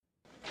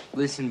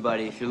Listen,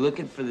 buddy, if you're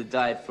looking for the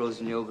Diet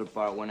Frozen Yogurt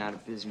bar, it went out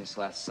of business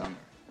last summer.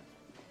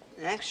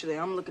 Actually,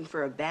 I'm looking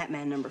for a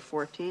Batman number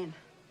 14.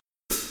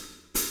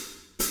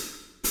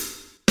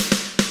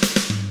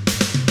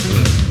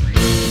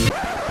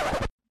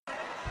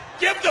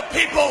 Give the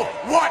people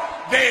what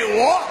they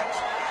want.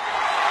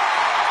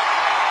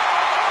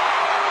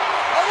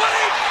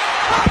 Away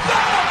from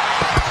them.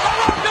 The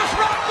longest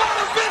rock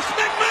bottom, Vince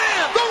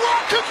McMahon. The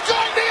Rock has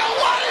joined the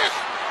alliance.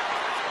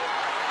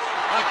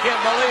 I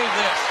can't believe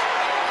this.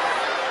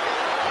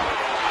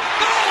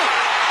 No!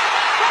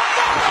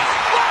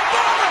 Rock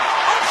bottom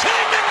of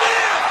Shane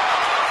McMahon.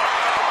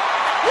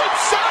 Which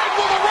side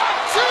will The Rock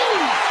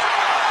choose?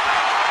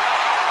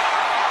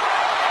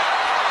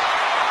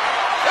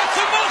 It's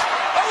the most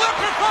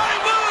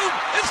electrifying move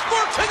in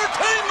sports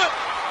entertainment.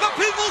 The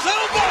people's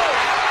elbow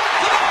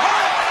to the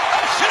heart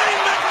of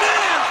Shane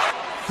McMahon.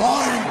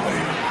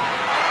 Finally,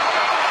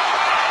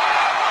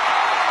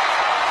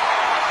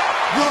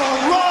 The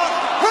Rock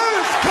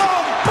has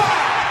come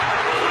back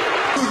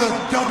to the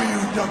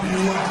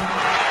WWE.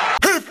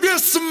 If you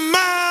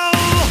smell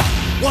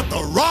what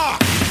The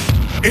Rock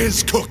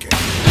is cooking.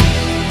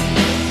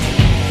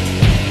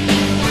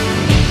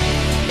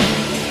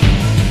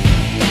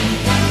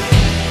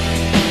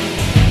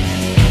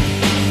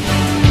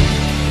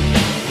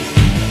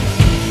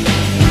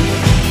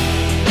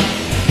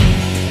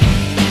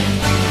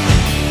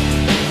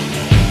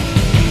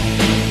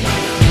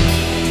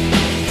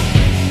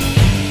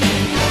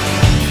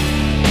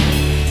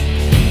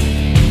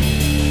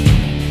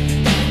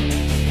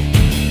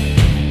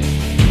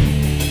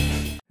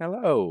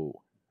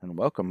 Hello, and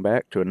welcome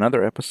back to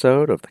another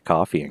episode of the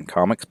Coffee and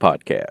Comics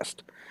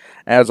Podcast.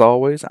 As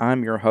always,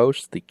 I'm your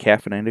host, the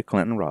caffeinated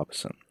Clinton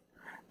Robinson.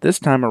 This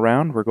time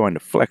around, we're going to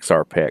flex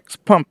our pecs,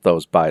 pump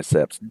those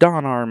biceps,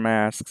 don our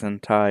masks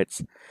and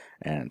tights,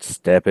 and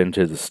step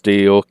into the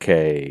steel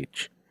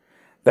cage.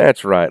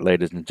 That's right,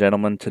 ladies and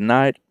gentlemen,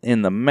 tonight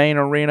in the main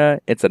arena,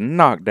 it's a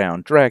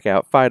knockdown,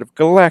 drag-out fight of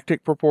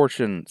galactic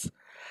proportions.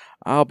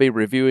 I'll be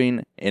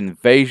reviewing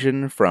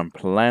Invasion from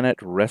Planet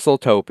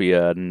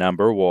WrestleTopia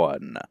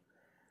 #1.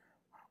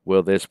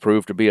 Will this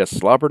prove to be a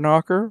slobber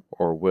knocker,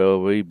 or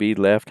will we be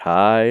left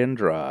high and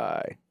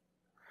dry?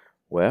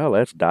 Well,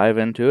 let's dive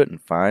into it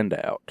and find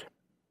out.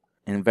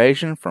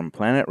 Invasion from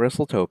Planet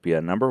WrestleTopia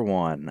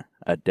 #1,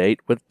 A Date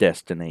with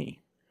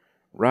Destiny.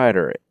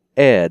 Writer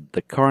Ed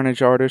the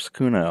Carnage Artist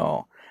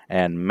Kuhnel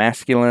and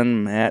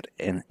Masculine Matt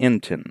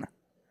Inton.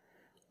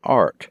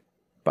 Art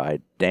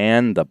by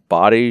Dan the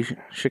Body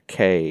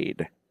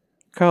Chicade.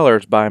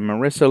 Colors by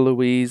Marissa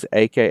Louise,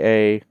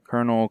 a.k.a.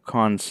 Colonel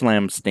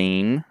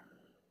Conslamstein.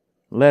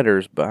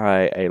 Letters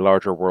by A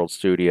Larger World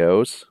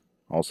Studios,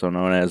 also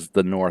known as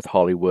the North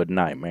Hollywood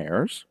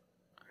Nightmares.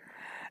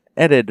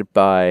 Edited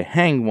by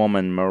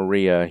Hangwoman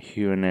Maria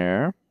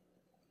Huner.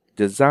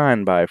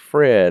 Designed by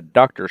Fred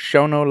Dr.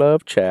 Shono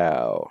Love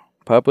Chow.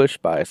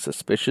 Published by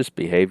Suspicious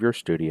Behavior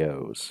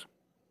Studios.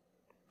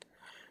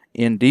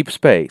 In Deep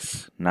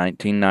Space,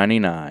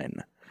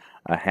 1999,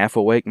 a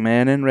half-awake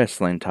man in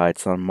wrestling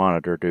tights on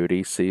monitor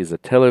duty sees a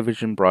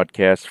television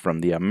broadcast from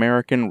the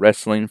American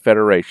Wrestling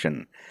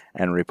Federation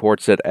and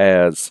reports it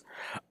as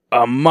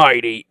a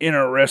mighty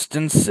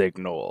interesting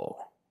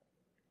signal.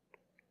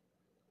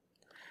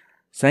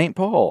 St.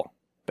 Paul,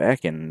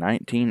 back in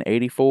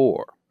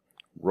 1984.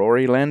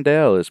 Rory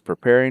Landell is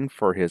preparing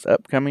for his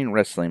upcoming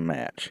wrestling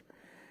match.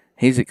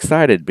 He's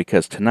excited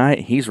because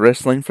tonight he's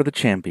wrestling for the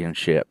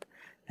championship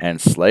and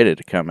slated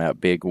to come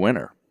out big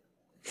winner.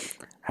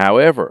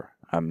 However,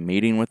 a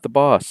meeting with the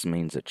boss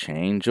means a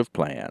change of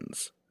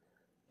plans.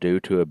 Due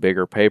to a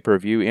bigger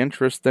pay-per-view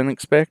interest than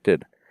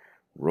expected,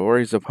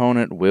 Rory's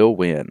opponent will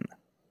win.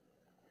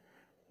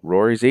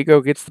 Rory's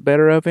ego gets the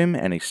better of him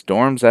and he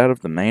storms out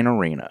of the main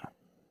arena.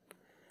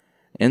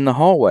 In the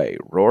hallway,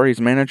 Rory's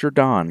manager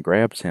Don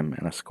grabs him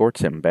and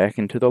escorts him back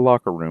into the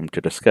locker room to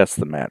discuss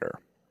the matter.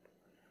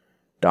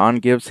 Don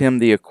gives him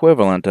the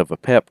equivalent of a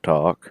pep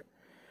talk,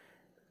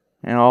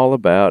 and all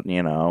about,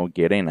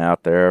 getting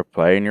out there,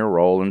 playing your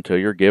role until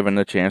you're given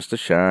the chance to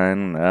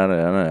shine,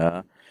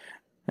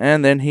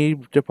 and then he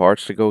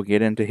departs to go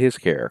get into his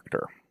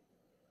character.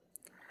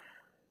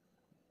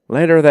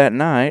 Later that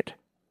night,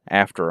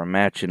 after a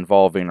match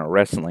involving a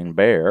wrestling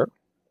bear,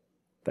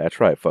 that's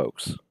right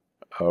folks,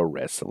 a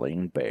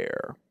wrestling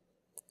bear,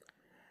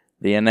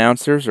 the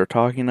announcers are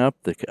talking up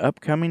the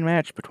upcoming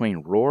match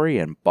between Rory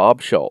and Bob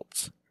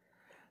Schultz.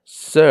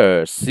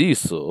 Sir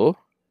Cecil,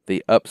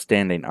 the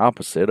upstanding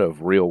opposite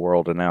of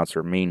real-world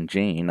announcer Mean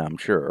Gene, I'm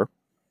sure,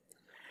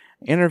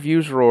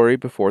 interviews Rory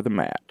before the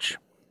match.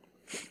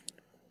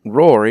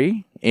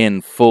 Rory,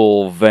 in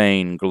full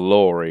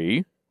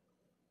vainglory,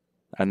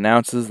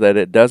 announces that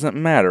it doesn't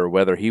matter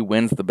whether he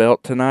wins the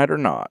belt tonight or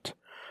not.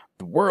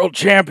 The World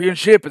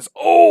Championship is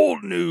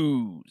old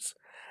news.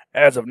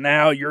 As of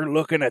now, you're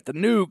looking at the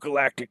new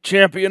Galactic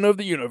Champion of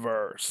the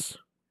Universe.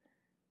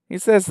 He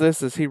says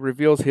this as he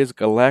reveals his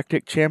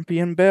Galactic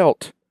Champion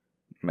belt,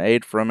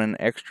 made from an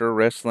extra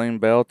wrestling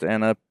belt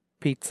and a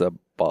pizza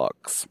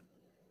box.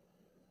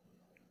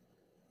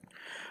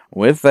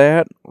 With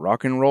that,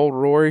 Rock and Roll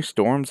Rory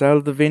storms out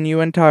of the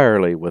venue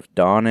entirely with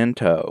Don in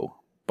tow,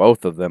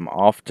 both of them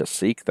off to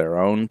seek their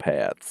own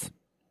paths.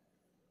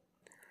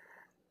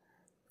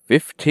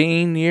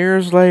 15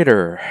 years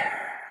later,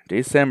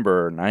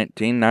 December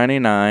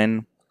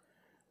 1999,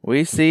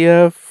 we see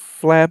a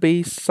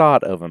flabby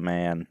sot of a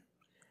man.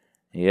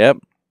 Yep,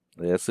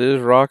 this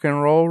is Rock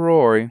and Roll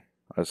Rory,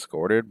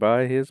 escorted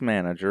by his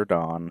manager,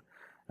 Don,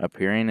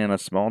 appearing in a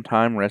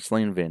small-time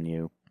wrestling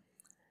venue.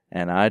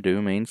 And I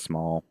do mean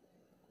small.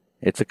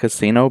 It's a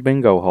casino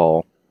bingo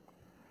hall.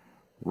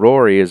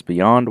 Rory is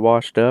beyond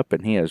washed up,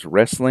 and he is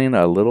wrestling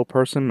a little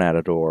person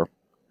matador.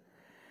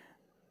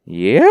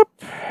 Yep,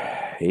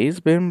 he's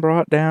been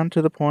brought down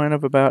to the point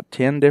of about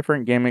 10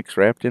 different gimmicks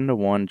wrapped into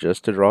one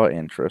just to draw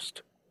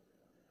interest.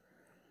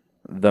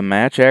 The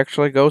match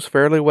actually goes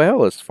fairly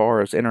well as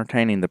far as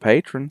entertaining the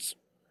patrons.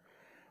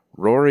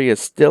 Rory is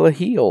still a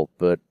heel,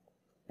 but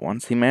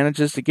once he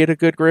manages to get a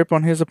good grip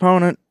on his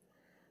opponent,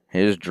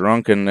 his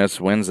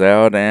drunkenness wins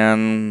out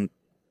and,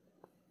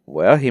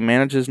 well, he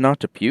manages not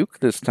to puke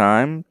this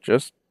time,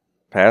 just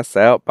pass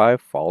out by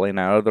falling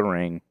out of the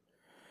ring.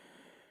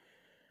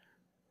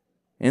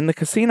 In the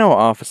casino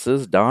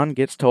offices, Don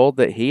gets told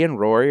that he and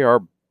Rory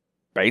are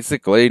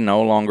basically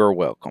no longer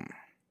welcome.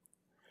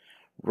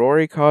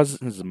 Rory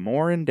causes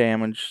more in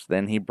damage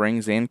than he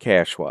brings in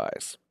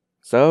cash-wise.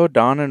 So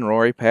Don and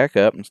Rory pack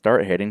up and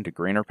start heading to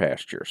greener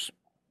pastures.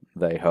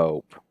 They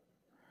hope.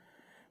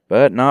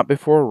 But not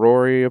before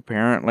Rory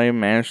apparently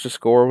managed to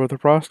score with a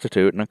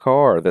prostitute in a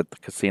car that the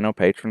casino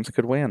patrons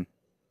could win.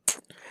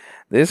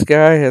 This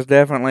guy has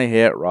definitely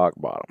hit rock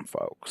bottom,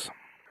 folks.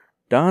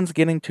 Don's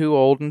getting too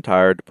old and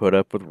tired to put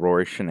up with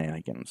Rory's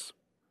shenanigans.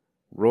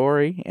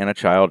 Rory, in a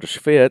childish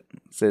fit,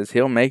 says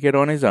he'll make it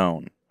on his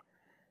own.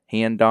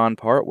 He and Don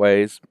part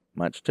ways,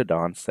 much to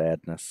Don's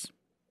sadness.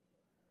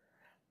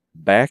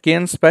 Back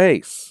in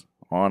space,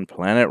 on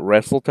planet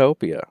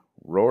WrestleTopia,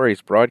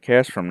 Rory's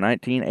broadcast from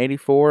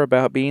 1984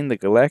 about being the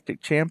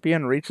Galactic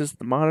Champion reaches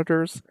the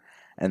monitors,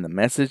 and the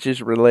message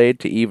is relayed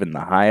to even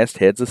the highest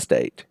heads of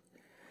state.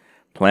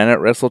 Planet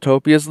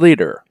WrestleTopia's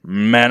leader,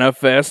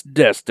 Manifest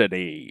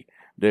Destiny,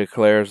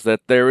 declares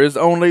that there is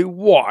only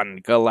one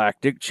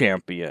Galactic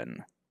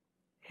Champion.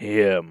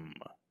 Him.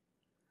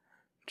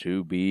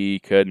 To be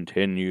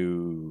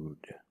continued.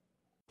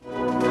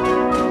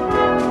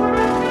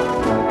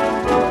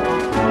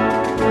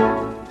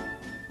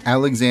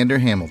 Alexander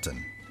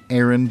Hamilton,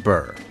 Aaron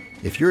Burr.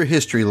 If you're a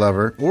history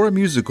lover or a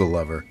musical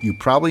lover, you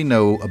probably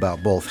know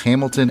about both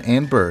Hamilton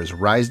and Burr's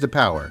rise to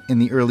power in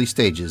the early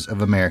stages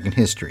of American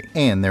history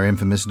and their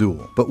infamous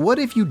duel. But what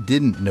if you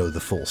didn't know the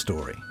full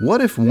story?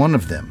 What if one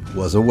of them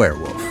was a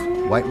werewolf?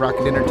 White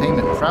Rocket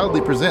Entertainment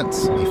proudly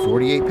presents a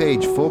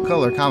 48-page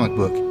full-color comic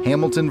book,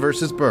 Hamilton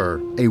vs. Burr,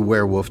 A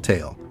Werewolf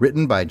Tale.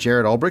 Written by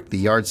Jared Albrick, the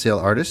yard sale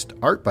artist,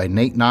 art by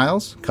Nate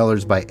Niles,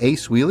 colors by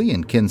Ace Wheely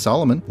and Ken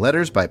Solomon,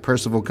 letters by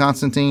Percival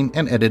Constantine,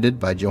 and edited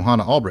by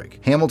Johanna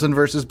Albrick. Hamilton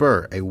vs.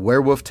 Burr, A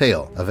Werewolf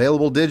Tale.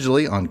 Available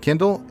digitally on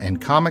Kindle and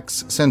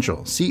Comics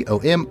Central,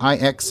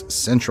 COMIX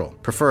Central.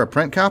 Prefer a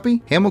print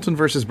copy? Hamilton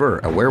vs. Burr,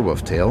 A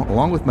Werewolf Tale,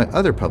 along with my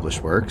other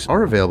published works,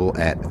 are available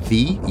at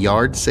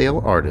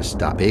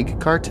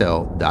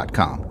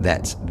theyardsaleartist.bigcartel.com.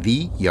 That's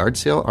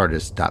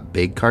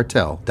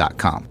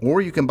theyardsaleartist.bigcartel.com.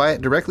 Or you can buy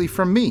it directly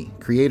from me,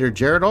 creator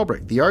Jared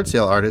Albrick, the yard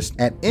sale artist,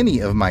 at any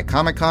of my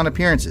Comic-Con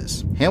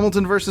appearances.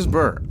 Hamilton vs.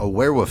 Burr, A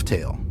Werewolf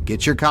Tale.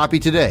 Get your copy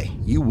today.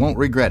 You won't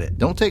regret it.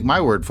 Don't take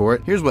my word for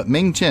it. Here's what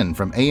Ming Chen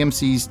from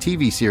AMC's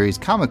TV series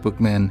Comic Book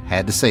Men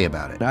had to say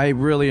about it. I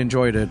really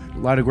enjoyed it. A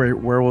lot of great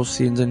werewolf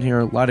scenes in here.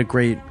 A lot of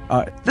great...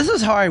 this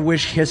is how I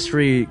wish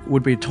history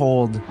would be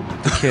told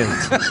to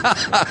kids.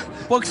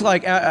 Books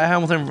like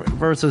Hamilton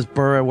vs.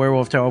 Burr, A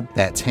Werewolf Tale.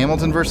 That's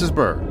Hamilton vs.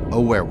 Burr, A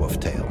Werewolf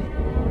Tale.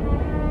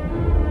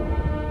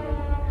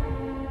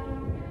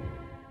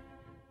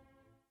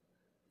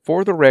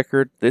 For the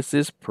record, this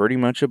is pretty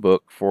much a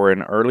book for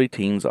an early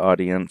teens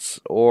audience,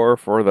 or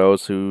for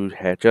those who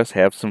just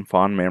have some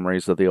fond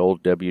memories of the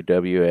old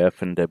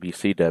WWF and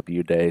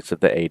WCW days of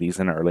the 80s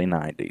and early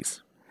 90s.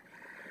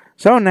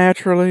 So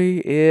naturally,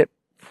 it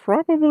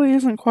probably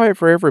isn't quite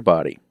for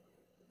everybody.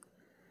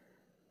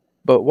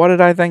 But what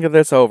did I think of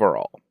this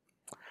overall?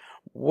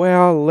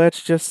 Well,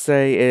 let's just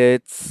say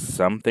it's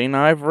something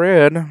I've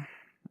read.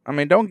 I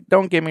mean,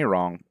 don't get me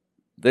wrong.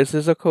 This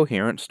is a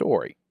coherent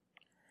story.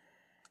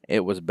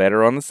 It was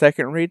better on the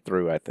second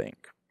read-through, I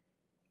think.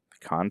 The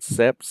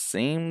concept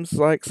seems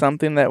like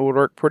something that would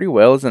work pretty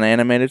well as an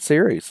animated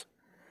series.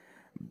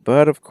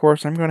 But, of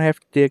course, I'm going to have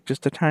to dig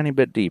just a tiny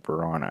bit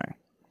deeper, aren't I?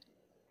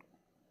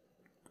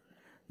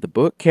 The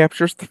book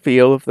captures the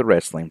feel of the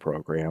wrestling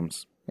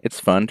programs.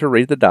 It's fun to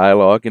read the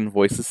dialogue in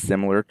voices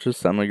similar to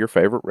some of your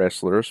favorite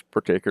wrestlers,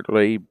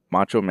 particularly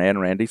Macho Man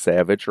Randy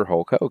Savage or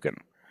Hulk Hogan.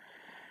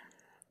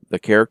 The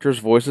characters'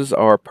 voices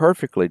are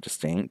perfectly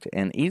distinct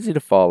and easy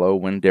to follow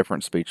when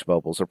different speech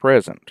bubbles are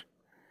present.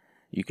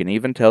 You can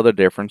even tell the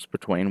difference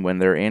between when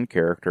they're in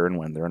character and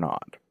when they're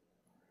not.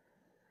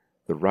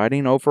 The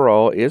writing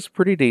overall is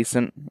pretty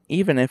decent,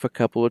 even if a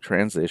couple of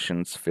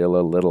transitions feel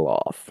a little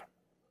off.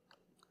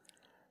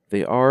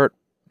 The art,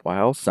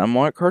 while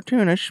somewhat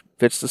cartoonish,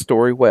 fits the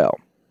story well.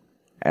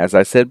 As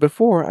I said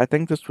before, I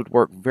think this would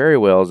work very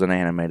well as an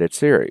animated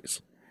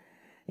series.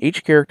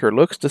 Each character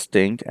looks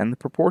distinct and the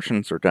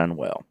proportions are done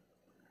well.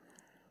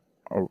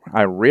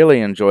 I really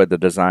enjoyed the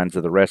designs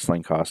of the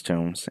wrestling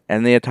costumes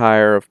and the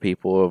attire of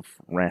people of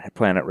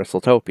Planet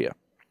WrestleTopia.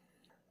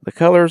 The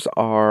colors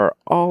are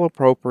all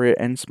appropriate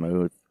and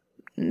smooth.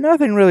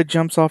 Nothing really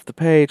jumps off the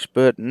page,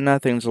 but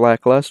nothing's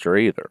lackluster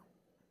either.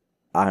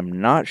 I'm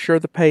not sure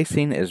the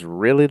pacing is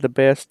really the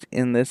best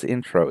in this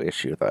intro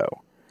issue,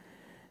 though.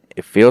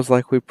 It feels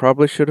like we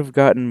probably should have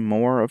gotten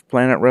more of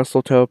Planet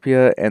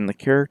WrestleTopia and the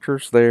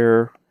characters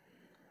there,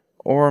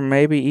 or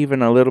maybe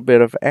even a little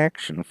bit of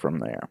action from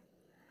there.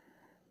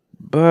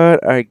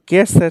 But I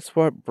guess that's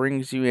what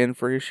brings you in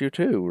for issue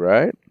 2,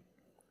 right?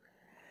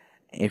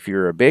 If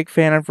you're a big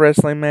fan of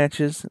wrestling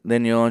matches,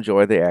 then you'll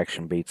enjoy the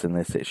action beats in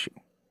this issue.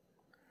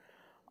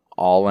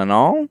 All in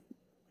all,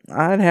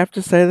 I'd have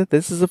to say that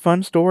this is a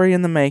fun story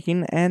in the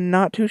making and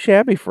not too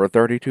shabby for a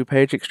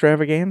 32-page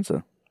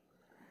extravaganza.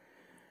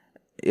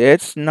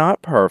 It's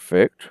not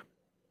perfect,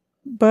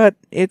 but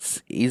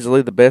it's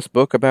easily the best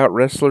book about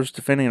wrestlers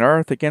defending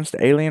Earth against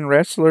alien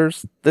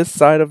wrestlers this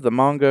side of the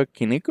manga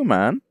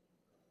Kinnikuman.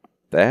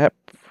 That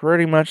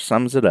pretty much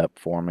sums it up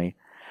for me.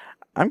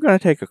 I'm going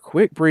to take a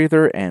quick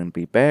breather and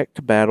be back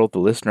to battle the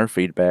listener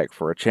feedback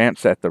for a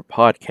chance at the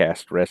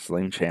Podcast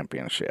Wrestling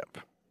Championship.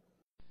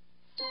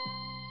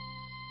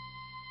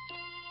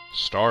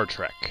 Star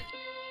Trek,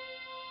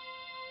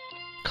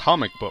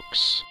 comic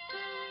books,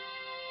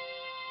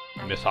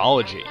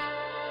 mythology,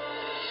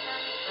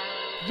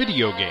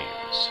 video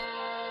games,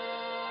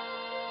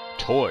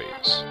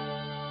 toys,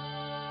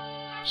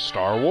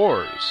 Star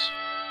Wars.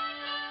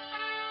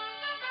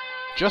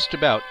 Just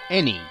about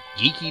any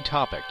geeky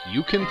topic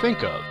you can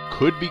think of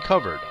could be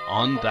covered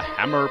on the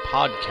Hammer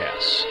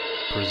Podcasts,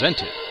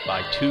 presented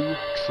by Two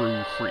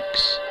True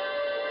Freaks.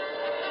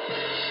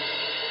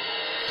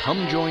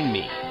 Come join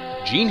me,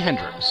 Gene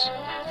Hendricks,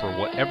 for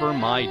whatever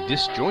my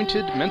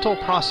disjointed mental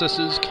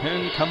processes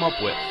can come up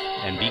with,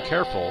 and be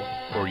careful,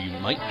 or you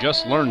might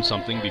just learn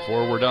something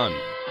before we're done.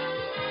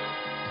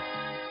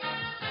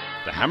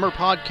 The Hammer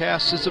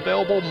Podcast is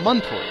available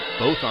monthly,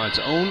 both on its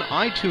own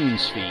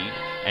iTunes feed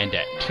and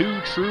at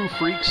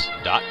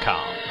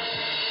twotruefreaks.com.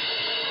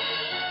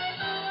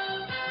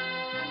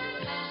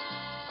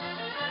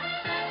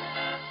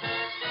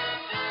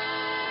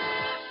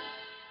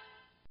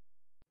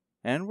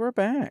 And we're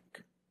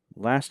back.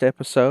 Last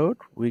episode,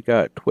 we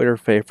got Twitter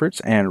favorites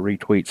and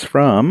retweets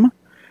from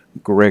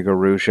Gregor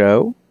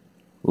Rougeau,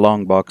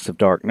 Longbox of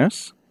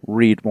Darkness,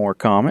 Read More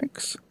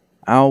Comics,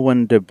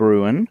 Alwyn De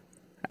Bruin,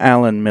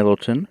 Alan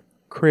Middleton,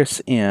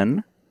 Chris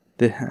N.,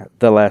 the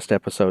last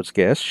episode's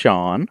guest,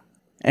 Sean,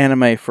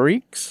 Anime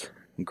Freaks,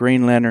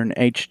 Green Lantern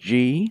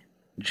HG,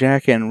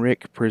 Jack and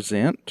Rick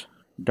Present,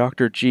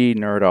 Dr. G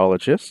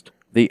Nerdologist,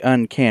 The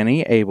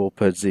Uncanny Abel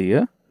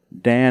Pazia,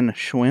 Dan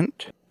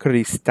Schwint,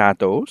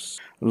 Christatos,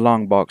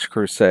 Longbox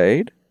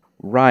Crusade,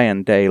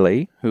 Ryan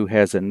Daly, who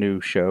has a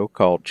new show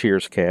called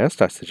Cheerscast.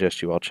 I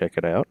suggest you all check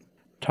it out.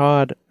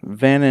 Todd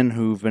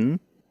Vanenhoven,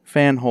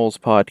 Fanholes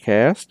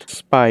Podcast,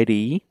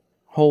 Spidey,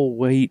 Whole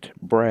Wheat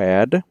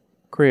Brad,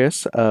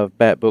 Chris of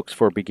Bat Books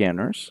for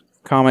Beginners,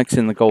 Comics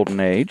in the Golden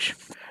Age,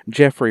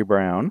 Jeffrey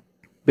Brown,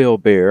 Bill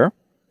Bear,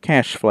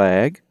 Cash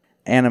Flag,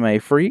 Anime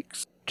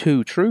Freaks,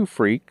 Two True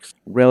Freaks,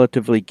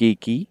 Relatively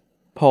Geeky,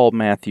 Paul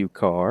Matthew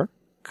Carr,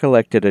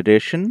 Collected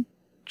Edition,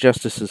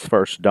 Justice's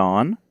First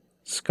Dawn,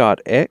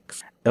 Scott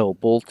X, El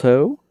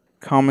Bulto,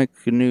 Comic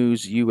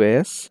News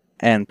US,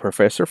 and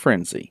Professor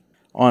Frenzy.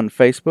 On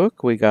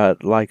Facebook, we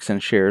got likes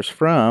and shares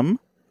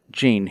from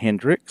Gene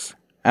Hendricks,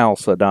 Al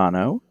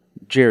Sedano,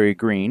 Jerry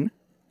Green,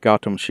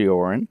 Gautam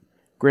Shioran,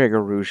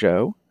 Gregor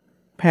Rougeau,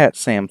 Pat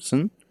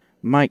Sampson,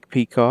 Mike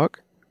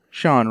Peacock,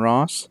 Sean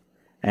Ross,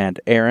 and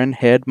Aaron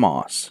Head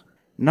Moss.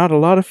 Not a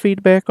lot of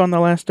feedback on the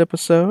last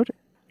episode.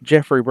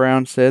 Jeffrey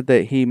Brown said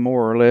that he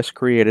more or less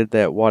created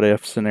that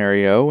what-if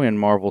scenario in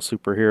Marvel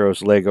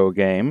Superheroes Lego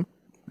game,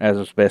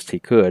 as best he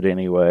could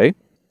anyway.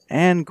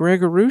 And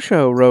Gregor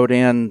Rougeau wrote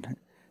in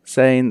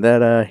saying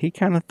that he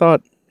kind of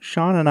thought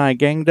Sean and I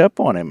ganged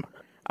up on him.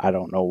 I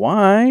don't know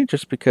why,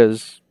 just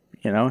because,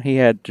 he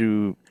had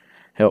to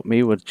help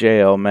me with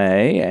JL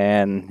May,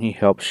 and he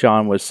helped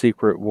Sean with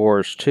Secret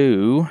Wars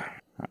 2.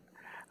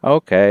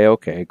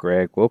 Okay,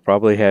 Greg, we'll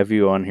probably have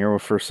you on here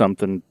for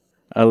something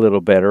a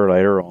little better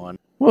later on.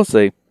 We'll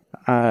see.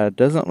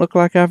 Doesn't look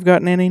like I've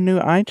gotten any new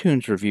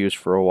iTunes reviews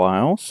for a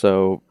while,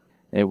 so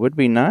it would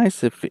be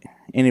nice if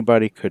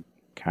anybody could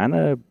kind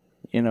of,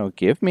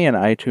 give me an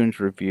iTunes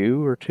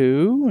review or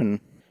two and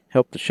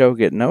help the show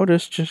get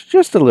noticed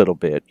just a little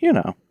bit,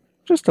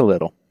 just a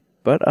little.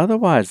 But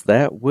otherwise,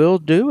 that will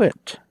do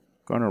it.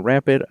 Going to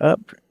wrap it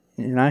up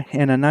in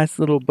a nice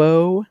little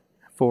bow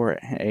for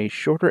a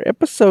shorter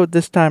episode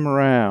this time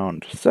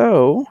around.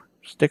 So,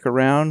 stick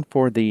around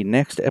for the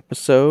next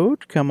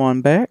episode. Come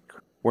on back,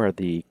 where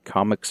the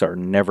comics are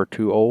never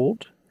too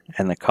old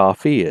and the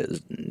coffee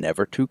is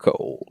never too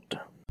cold.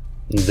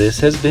 This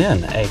has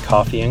been a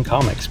Coffee and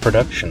Comics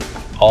production.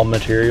 All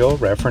material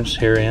referenced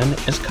herein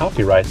is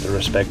copyright the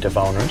respective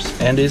owners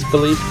and is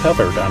believed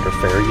covered under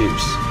fair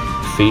use.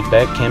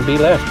 Feedback can be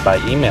left by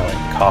emailing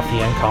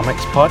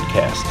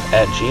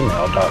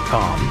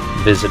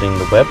coffeeandcomicspodcast@gmail.com, visiting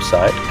the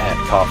website at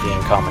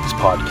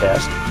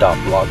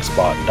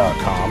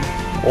coffeeandcomicspodcast.blogspot.com,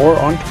 or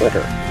on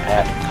Twitter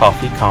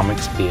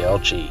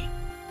 @coffeecomicsblg.